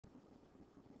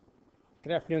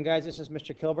Good afternoon, guys. This is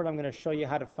Mr. Kilbert. I'm going to show you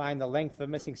how to find the length of a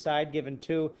missing side given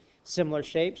two similar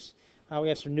shapes. We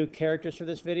have some new characters for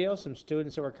this video, some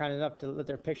students that were kind enough to let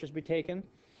their pictures be taken.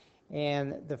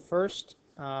 And the first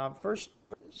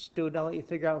student, I'll let you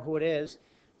figure out who it is.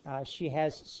 She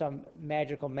has some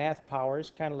magical math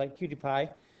powers, kind of like Cutie Pie.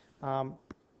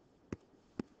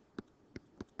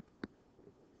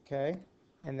 Okay,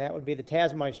 and that would be the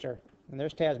Tazmeister. And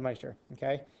there's Tazmeister.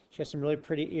 Okay, she has some really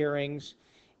pretty earrings.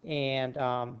 And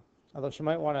although she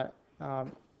might want to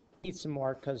eat some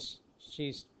more because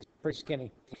she's pretty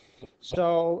skinny.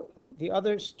 So the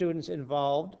other students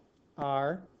involved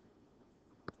are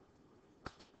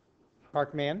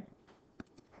Parkman,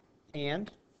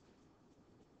 and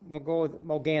we'll go with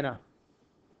Morgana.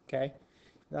 Okay,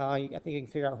 I think you can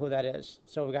figure out who that is.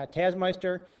 So we got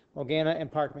Tazmeister, Morgana,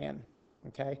 and Parkman.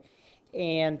 Okay,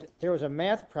 and there was a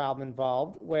math problem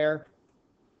involved where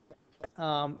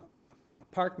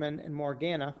Parkman and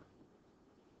Morgana,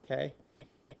 okay,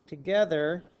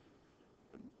 together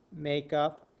make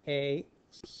up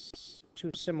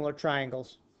two similar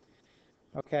triangles,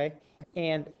 okay,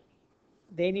 and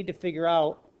they need to figure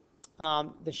out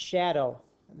the shadow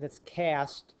that's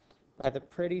cast by the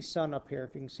pretty sun up here.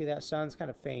 If you can see that sun's kind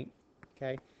of faint,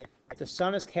 okay, the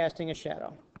sun is casting a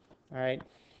shadow, all right,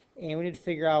 and we need to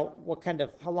figure out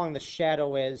how long the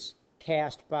shadow is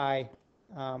cast by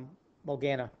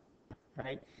Morgana.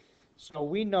 Right, so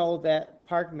we know that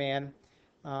Parkman,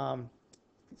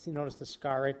 notice the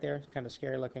scar right there? It's kind of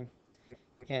scary looking.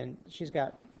 And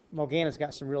Morgana's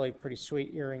got some really pretty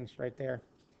sweet earrings right there.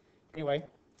 Anyway,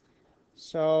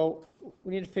 so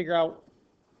we need to figure out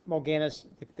Morgana's,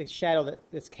 the shadow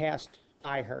that's cast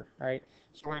by her, all right?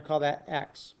 So we're going to call that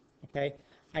X, okay?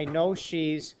 I know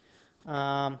she's,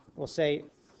 we'll say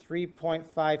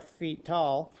 3.5 feet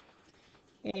tall,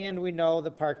 and we know the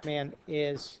Parkman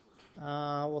is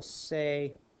we'll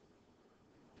say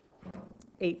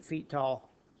 8 feet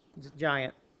tall. He's a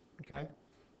giant, okay?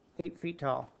 8 feet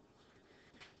tall.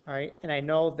 All right, and I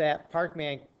know that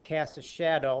Parkman casts a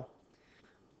shadow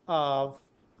of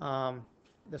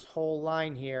this whole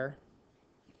line here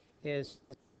is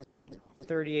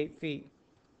 38 feet.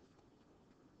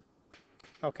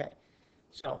 Okay,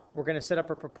 so we're going to set up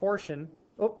a proportion.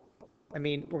 We're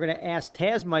going to ask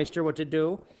Tazmeister what to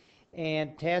do.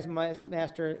 And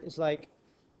Tazmeister is like,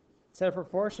 set a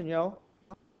proportion, yo.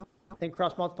 Then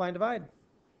cross, multiply, and divide.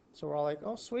 So we're all like,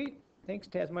 oh, sweet. Thanks,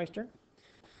 Tazmeister.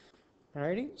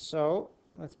 Alrighty, so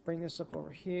let's bring this up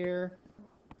over here.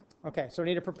 Okay, so we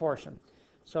need a proportion.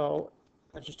 So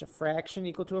that's just a fraction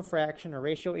equal to a fraction, a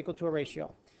ratio equal to a ratio.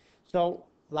 So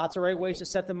lots of right ways to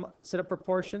set up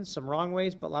proportions, some wrong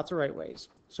ways, but lots of right ways.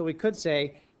 So we could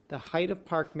say the height of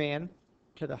Parkman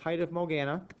to the height of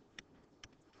Morgana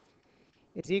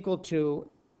is equal to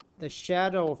the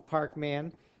shadow of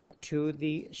Parkman to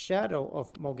the shadow of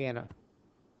Morgana,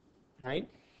 right?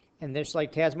 And just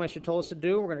like Tazmeister told us to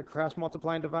do, we're going to cross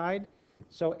multiply and divide.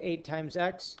 So 8 times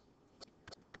x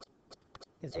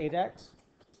is 8x.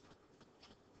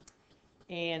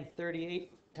 And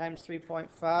 38 times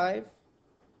 3.5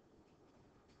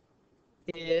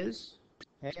 is,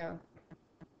 hang on,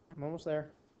 I'm almost there.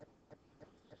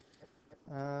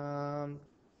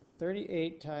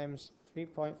 38 times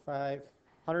 3.5,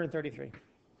 133.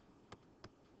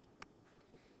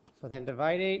 So then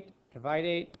divide 8,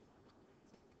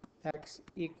 x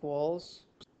equals,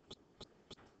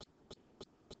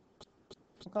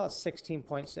 we'll call it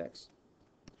 16.6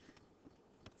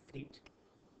 feet.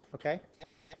 Okay?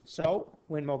 So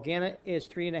when Morgana is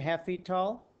 3.5 feet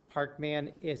tall,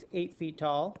 Parkman is 8 feet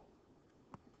tall.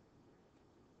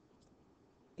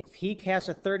 If he casts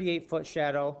a 38-foot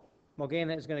shadow,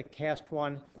 Morgana is going to cast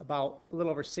one about a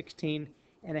little over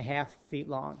 16.5 feet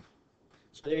long.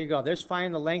 So there you go. There's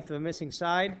finding the length of a missing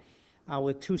side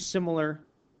with two similar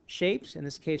shapes, in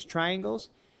this case triangles.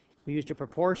 We used a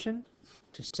proportion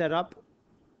to set up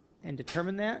and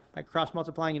determine that by cross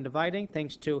multiplying and dividing,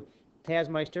 thanks to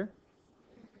Tazmeister.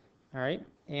 All right,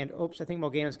 and oops, I think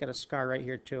Morgana's got a scar right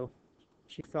here too.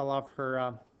 She fell off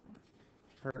her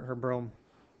broom.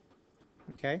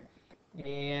 Okay,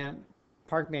 and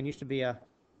Parkman used to be a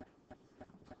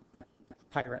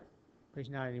pirate, but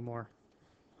he's not anymore.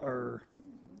 There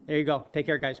you go. Take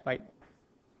care, guys. Bye.